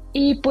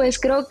 Y pues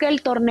creo que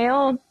el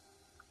torneo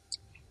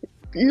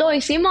lo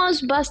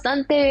hicimos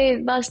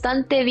bastante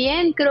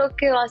bien, creo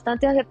que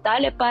bastante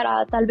aceptable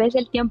para tal vez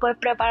el tiempo de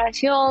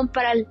preparación,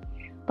 para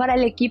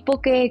el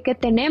equipo que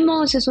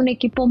tenemos. Es un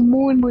equipo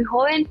muy muy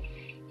joven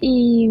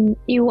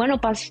y bueno,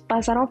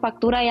 pasaron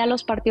factura ya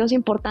los partidos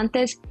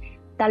importantes.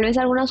 Tal vez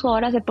algunas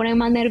jugadoras se ponen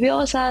más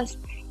nerviosas,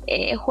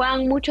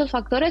 juegan muchos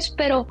factores,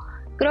 pero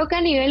creo que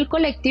a nivel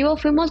colectivo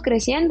fuimos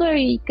creciendo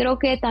y creo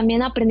que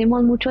también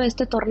aprendimos mucho de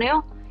este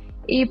torneo.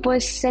 Y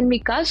pues en mi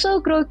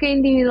caso creo que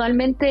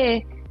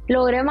individualmente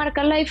logré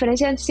marcar la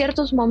diferencia en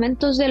ciertos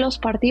momentos de los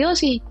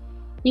partidos y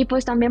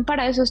pues también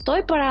para eso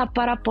estoy, para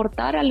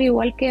aportar al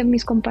igual que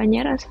mis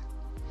compañeras.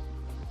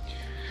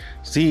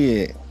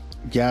 Sí,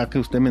 ya que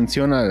usted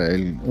menciona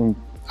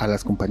a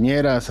las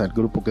compañeras, al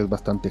grupo que es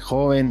bastante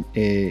joven,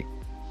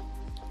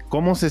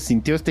 ¿cómo se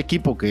sintió este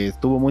equipo que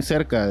estuvo muy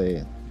cerca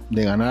de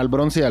ganar al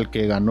bronce, al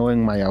que ganó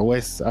en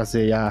Mayagüez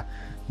hace ya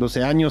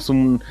 12 años?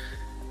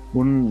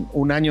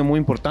 Un año muy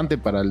importante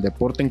para el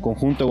deporte en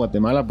conjunto de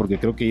Guatemala, porque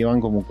creo que llevan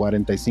como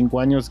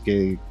 45 años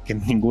que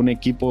ningún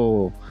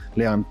equipo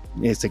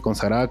se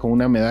consagraba con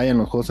una medalla en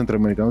los Juegos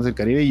Centroamericanos del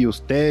Caribe, y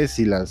ustedes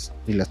y las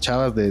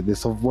chavas de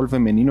softball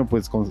femenino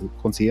pues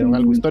consiguieron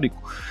algo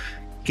histórico.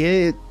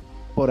 ¿Qué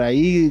por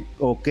ahí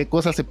o qué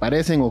cosas se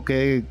parecen o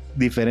qué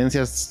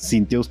diferencias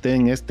sintió usted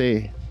en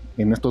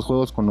estos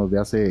juegos con los de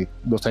hace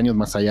 2 años,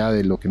 más allá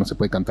de lo que no se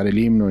puede cantar el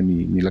himno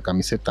ni la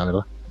camiseta,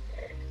 verdad?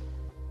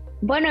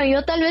 Bueno,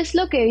 yo tal vez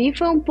lo que vi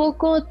fue un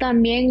poco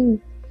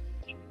también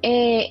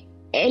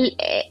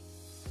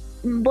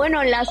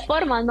bueno, las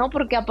formas, ¿no?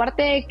 Porque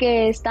aparte de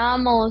que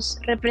estábamos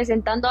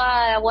representando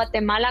a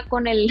Guatemala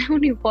con el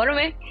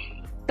uniforme,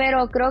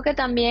 pero creo que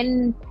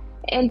también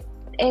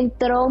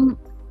entró.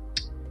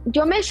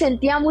 Yo me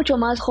sentía mucho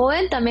más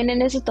joven también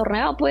en ese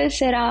torneo,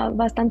 pues era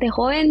bastante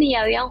joven y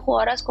habían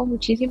jugadoras con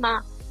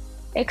muchísima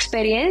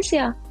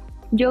experiencia.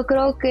 Yo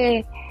creo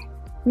que,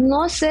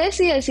 no sé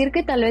si decir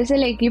que tal vez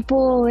el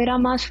equipo era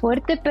más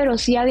fuerte, pero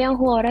sí habían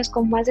jugadoras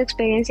con más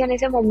experiencia en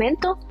ese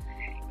momento.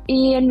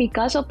 Y en mi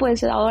caso,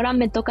 pues ahora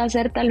me toca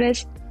ser tal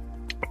vez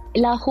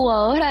la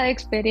jugadora de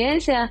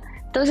experiencia.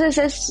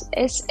 Entonces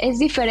es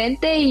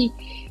diferente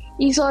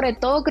y sobre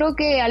todo creo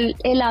que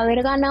el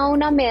haber ganado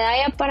una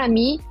medalla para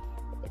mí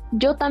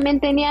yo también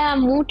tenía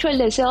mucho el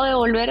deseo de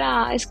volver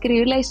a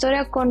escribir la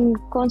historia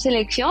con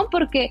selección,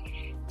 porque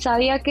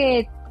sabía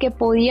que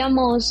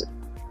podíamos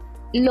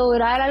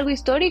lograr algo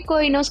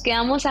histórico y nos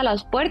quedamos a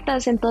las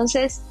puertas.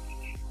 Entonces,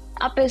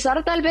 a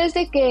pesar tal vez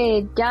de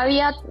que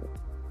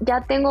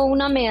ya tengo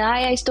una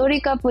medalla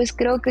histórica, pues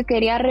creo que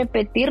quería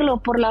repetirlo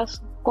por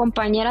las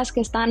compañeras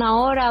que están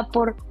ahora,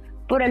 por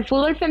el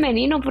fútbol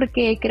femenino,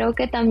 porque creo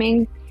que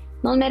también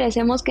nos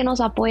merecemos que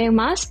nos apoyen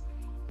más.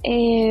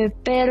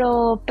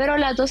 Pero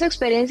las dos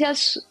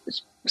experiencias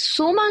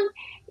suman,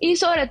 y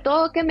sobre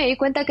todo que me di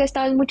cuenta que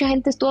esta vez mucha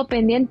gente estuvo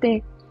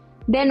pendiente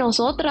de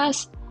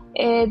nosotras,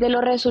 de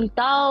los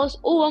resultados.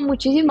 Hubo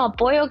muchísimo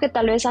apoyo que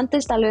tal vez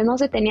antes no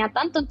se tenía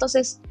tanto,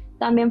 entonces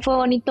también fue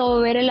bonito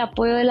ver el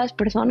apoyo de las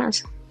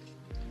personas.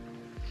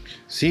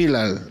 Sí,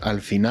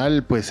 al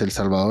final pues El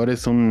Salvador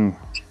es un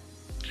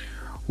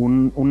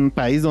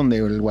país donde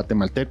el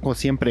guatemalteco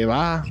siempre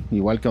va,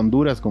 igual que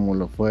Honduras, como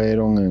lo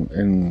fueron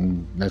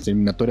en las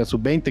eliminatorias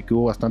sub-20, que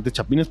hubo bastantes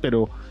chapines,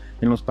 pero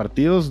en los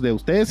partidos de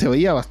ustedes se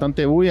oía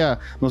bastante bulla.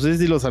 No sé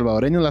si los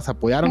salvadoreños las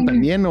apoyaron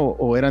también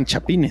o eran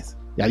chapines.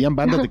 Y habían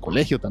bandas de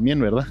colegio también,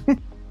 ¿verdad?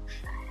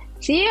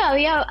 Sí,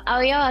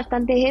 había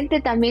bastante gente.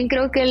 También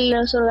creo que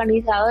los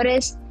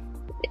organizadores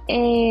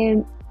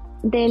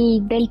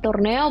del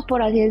torneo,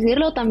 por así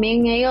decirlo,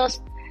 también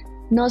ellos,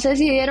 no sé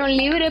si dieron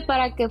libre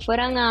para que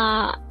fueran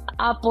a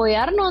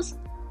apoyarnos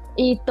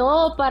y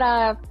todo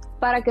para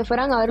que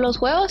fueran a ver los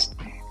juegos,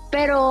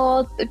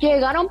 pero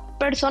llegaron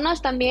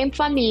personas también,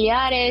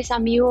 familiares,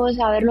 amigos,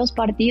 a ver los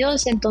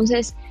partidos.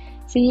 Entonces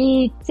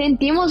sí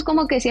sentimos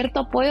como que cierto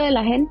apoyo de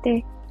la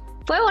gente.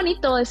 Fue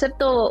bonito,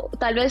 excepto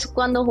tal vez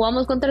cuando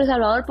jugamos contra El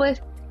Salvador,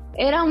 pues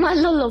eran más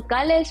los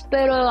locales,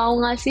 pero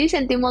aún así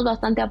sentimos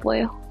bastante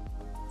apoyo.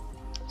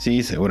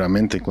 Sí,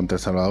 seguramente contra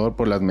El Salvador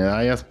por las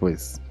medallas,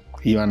 pues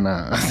iban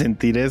a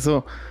sentir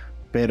eso.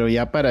 Pero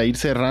ya para ir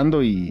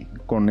cerrando y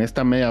con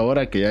esta media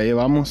hora que ya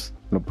llevamos,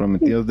 lo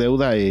prometido es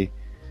deuda,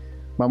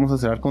 vamos a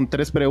cerrar con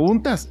 3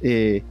 preguntas.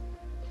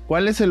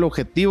 ¿Cuál es el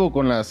objetivo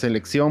con la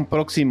selección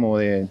próximo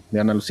de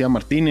Ana Lucía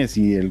Martínez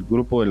y el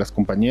grupo de las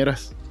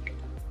compañeras?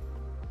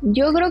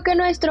 Yo creo que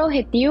nuestro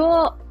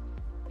objetivo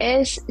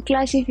es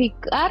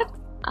clasificar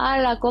a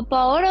la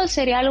Copa Oro.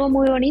 Sería algo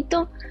muy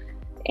bonito.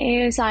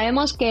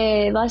 Sabemos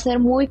que va a ser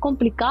muy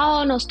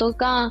complicado. Nos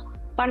toca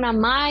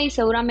Panamá y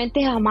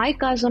seguramente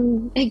Jamaica.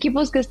 Son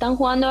equipos que están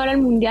jugando ahora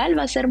el Mundial.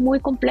 Va a ser muy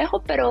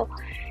complejo, pero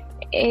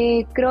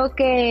creo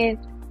que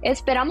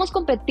esperamos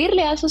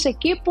competirle a esos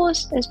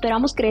equipos.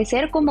 Esperamos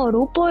crecer como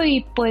grupo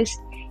y pues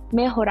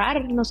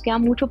mejorar. Nos queda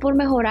mucho por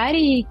mejorar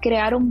y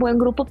crear un buen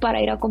grupo para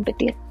ir a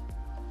competir.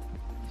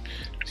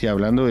 Sí,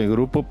 hablando de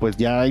grupo, pues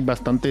ya hay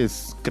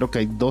bastantes, creo que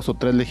hay 2 o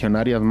 3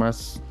 legionarias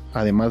más,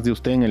 además de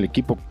usted en el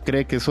equipo.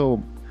 ¿Cree que eso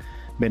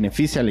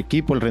beneficia al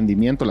equipo, el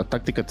rendimiento, la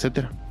táctica,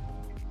 etcétera?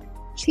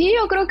 Sí,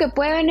 yo creo que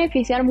puede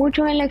beneficiar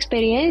mucho en la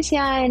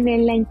experiencia,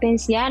 en la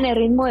intensidad, en el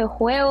ritmo de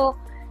juego,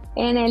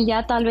 en el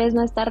ya tal vez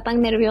no estar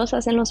tan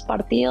nerviosas en los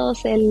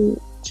partidos, el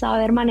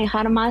saber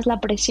manejar más la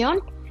presión,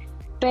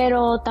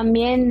 pero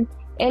también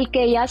el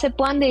que ya se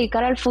puedan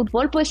dedicar al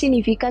fútbol, pues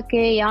significa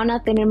que ya van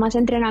a tener más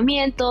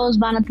entrenamientos,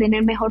 van a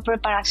tener mejor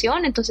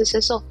preparación. Entonces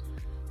eso,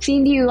 si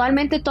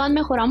individualmente todas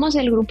mejoramos,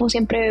 el grupo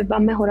siempre va a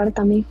mejorar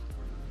también.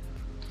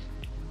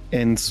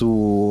 En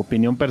su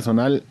opinión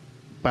personal,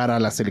 para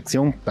la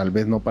selección, tal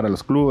vez no para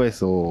los clubes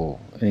o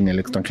en el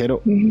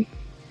extranjero,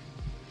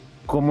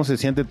 ¿cómo se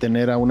siente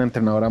tener a una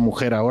entrenadora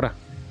mujer ahora?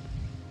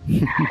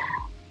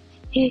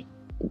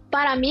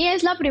 Para mí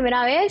es la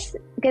primera vez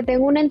que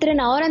tengo una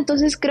entrenadora,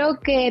 entonces creo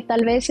que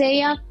tal vez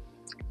ella,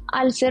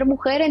 al ser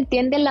mujer,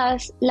 entiende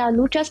las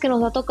luchas que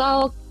nos ha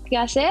tocado que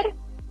hacer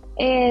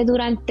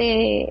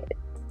durante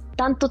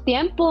tanto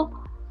tiempo.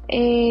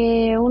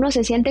 Uno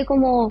se siente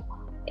como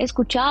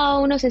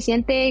escuchado, uno se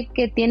siente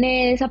que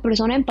tiene esa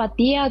persona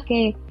empatía,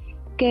 que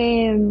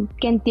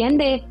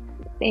entiende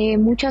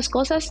muchas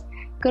cosas.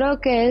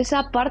 Creo que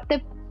esa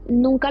parte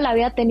nunca la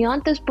había tenido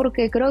antes,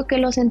 porque creo que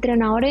los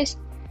entrenadores,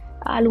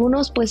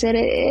 algunos pues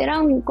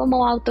eran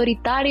como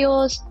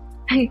autoritarios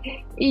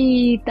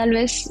y tal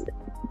vez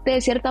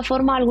de cierta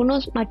forma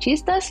algunos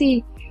machistas,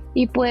 y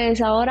pues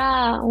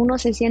ahora uno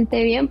se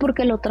siente bien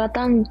porque lo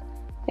tratan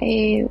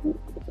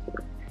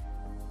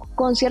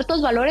con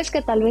ciertos valores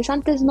que tal vez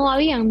antes no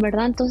habían,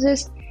 ¿verdad?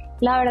 Entonces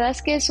la verdad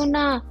es que es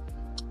una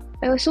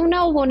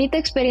bonita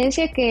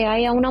experiencia que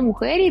haya una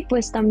mujer, y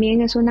pues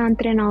también es una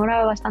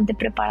entrenadora bastante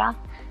preparada.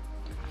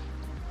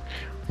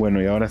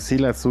 Bueno, y ahora sí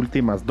las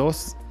últimas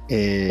 2.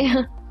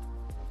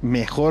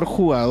 Mejor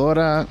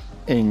jugadora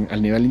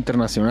al nivel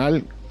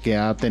internacional que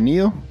ha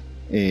tenido,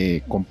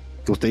 que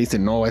usted dice,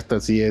 no, esta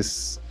sí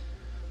es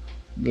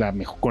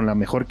con la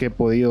mejor que he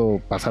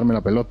podido pasarme la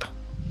pelota.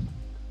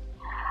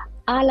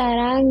 Ah, la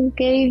gran,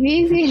 qué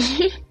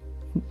difícil.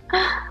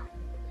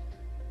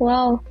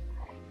 Wow.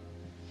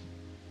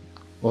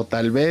 O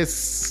tal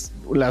vez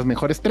las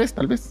mejores 3,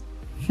 tal vez.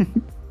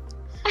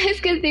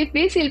 Es que es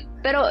difícil,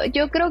 pero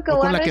yo creo que o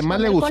voy con a la que más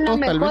le gustó,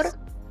 tal vez.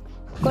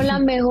 Con la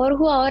mejor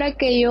jugadora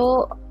que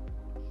yo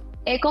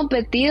he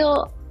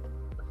competido,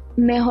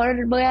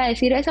 mejor voy a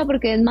decir esa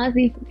porque es más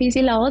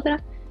difícil la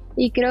otra.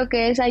 Y creo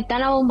que es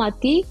Aitana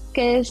Bonmatí,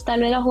 que es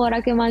tal vez la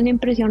jugadora que más me ha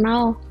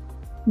impresionado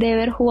de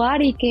ver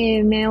jugar y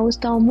que me ha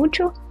gustado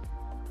mucho.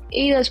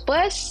 Y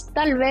después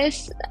tal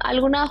vez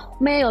alguna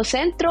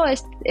mediocentro,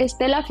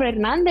 Estela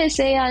Fernández,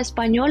 ella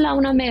española,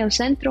 una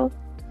mediocentro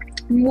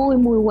muy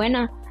muy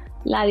buena,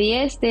 la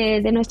 10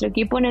 de nuestro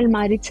equipo en el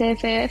Madrid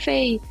CFF,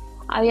 y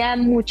había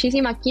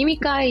muchísima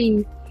química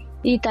y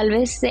tal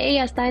vez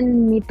ella está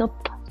en mi top,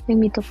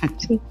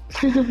 sí.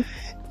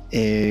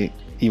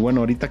 Y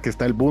bueno, ahorita que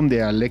está el boom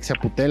de Alexia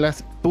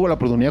Putellas, ¿tuvo la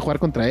oportunidad de jugar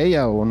contra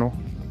ella o no?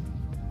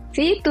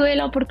 Sí, tuve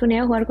la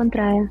oportunidad de jugar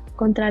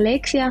contra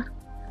Alexia.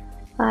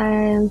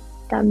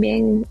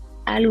 También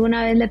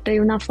alguna vez le pedí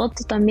una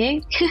foto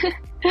también.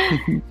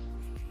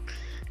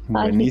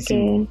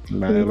 Buenísimo.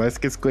 La verdad es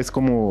que es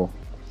como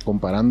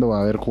comparando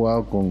haber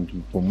jugado con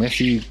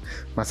Messi,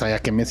 más allá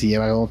que Messi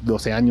lleva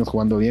 12 años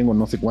jugando bien o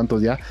no sé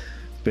cuántos ya,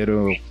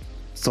 pero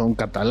son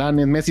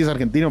catalanes. Messi es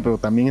argentino, pero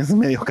también es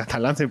medio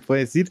catalán, se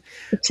puede decir.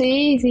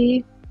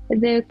 Sí, es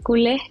de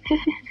culé.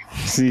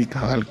 Sí,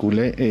 cabal,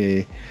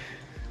 culé.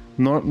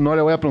 No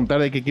le voy a preguntar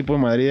de qué equipo de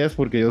Madrid es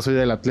porque yo soy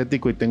del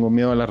Atlético y tengo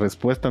miedo a la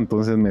respuesta,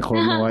 entonces mejor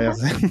no vaya a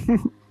ser.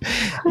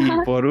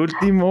 Y por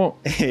último,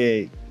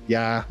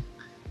 ya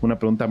una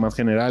pregunta más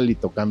general y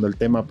tocando el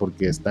tema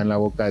porque está en la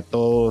boca de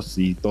todos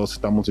y todos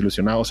estamos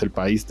ilusionados, el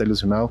país está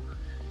ilusionado.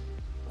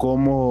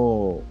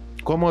 ¿Cómo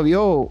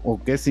vio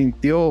o qué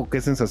sintió o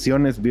qué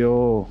sensaciones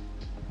vio,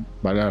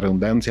 vale la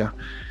redundancia,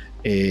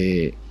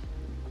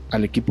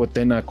 al equipo de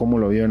Tena? ¿Cómo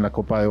lo vio en la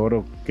Copa de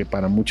Oro? Que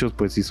para muchos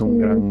pues hizo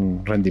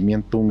un gran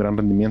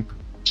rendimiento.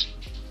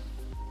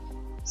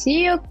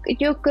 Sí,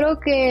 yo creo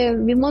que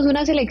vimos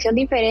una selección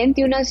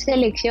diferente, una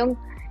selección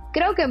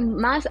creo que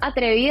más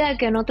atrevida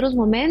que en otros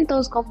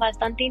momentos, con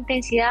bastante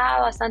intensidad,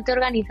 bastante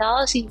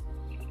organizados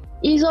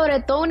y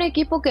sobre todo un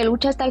equipo que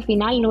lucha hasta el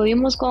final. Lo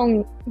vimos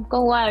con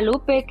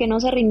Guadalupe, que no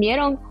se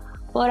rindieron.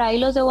 Por ahí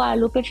los de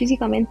Guadalupe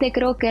físicamente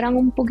creo que eran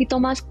un poquito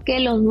más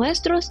que los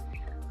nuestros,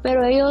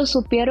 pero ellos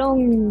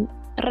supieron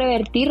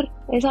revertir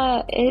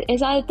esas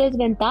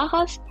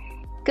desventajas.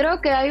 Creo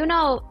que hay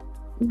una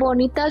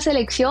bonita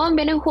selección,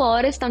 vienen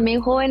jugadores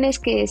también jóvenes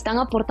que están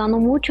aportando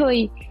mucho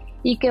y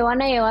que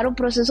van a llevar un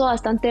proceso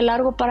bastante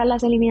largo para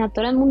las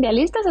eliminatorias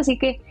mundialistas, así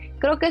que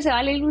creo que se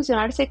vale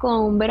ilusionarse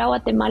con ver a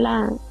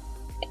Guatemala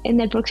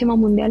en el próximo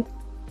mundial.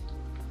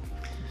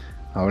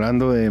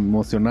 Hablando de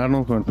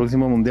emocionarnos con el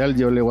próximo mundial,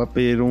 yo le voy a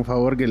pedir un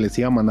favor que le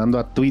siga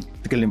mandando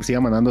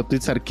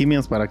tweets a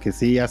Arquimians para que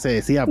sí ya se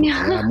decida, porque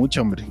da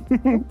mucho, hombre.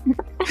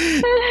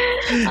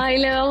 Ahí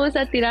le vamos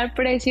a tirar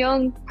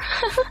presión.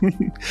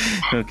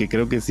 Porque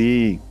creo que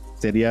sí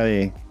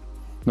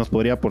nos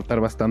podría aportar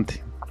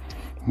bastante.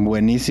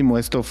 Buenísimo,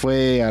 esto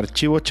fue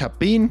Archivo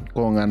Chapín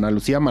con Ana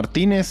Lucía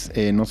Martínez.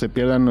 No se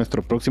pierdan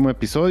nuestro próximo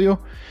episodio.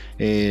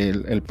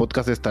 El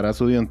podcast estará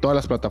subido en todas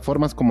las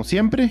plataformas como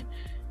siempre.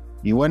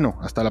 Y bueno,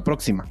 hasta la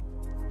próxima.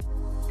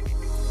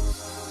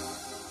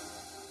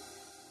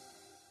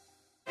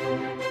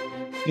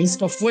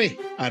 Esto fue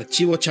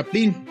Archivo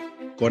Chapín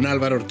con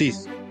Álvaro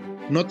Ortiz.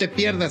 No te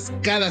pierdas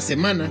cada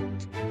semana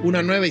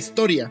una nueva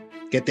historia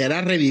que te hará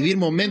revivir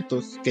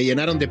momentos que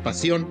llenaron de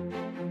pasión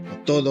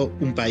a todo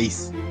un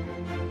país.